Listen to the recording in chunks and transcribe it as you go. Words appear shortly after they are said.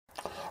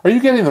Are you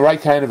getting the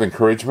right kind of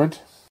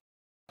encouragement?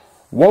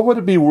 What would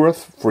it be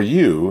worth for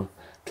you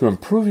to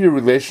improve your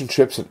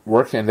relationships at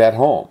work and at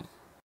home?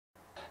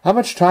 How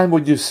much time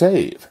would you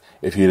save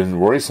if you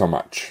didn't worry so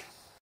much?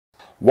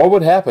 What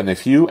would happen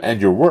if you and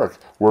your work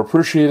were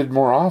appreciated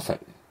more often?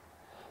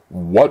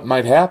 What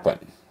might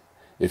happen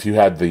if you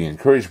had the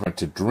encouragement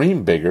to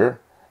dream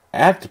bigger,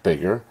 act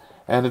bigger,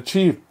 and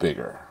achieve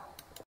bigger?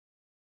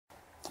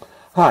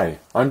 Hi,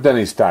 I'm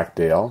Denny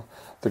Stockdale,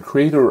 the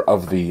creator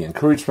of the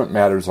Encouragement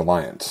Matters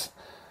Alliance.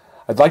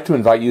 I'd like to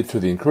invite you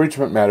to the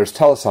Encouragement Matters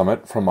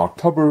Telesummit from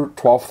October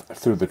 12th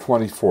through the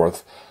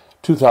 24th,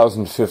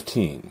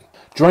 2015.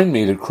 Join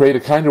me to create a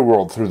kinder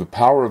world through the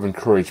power of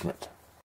encouragement.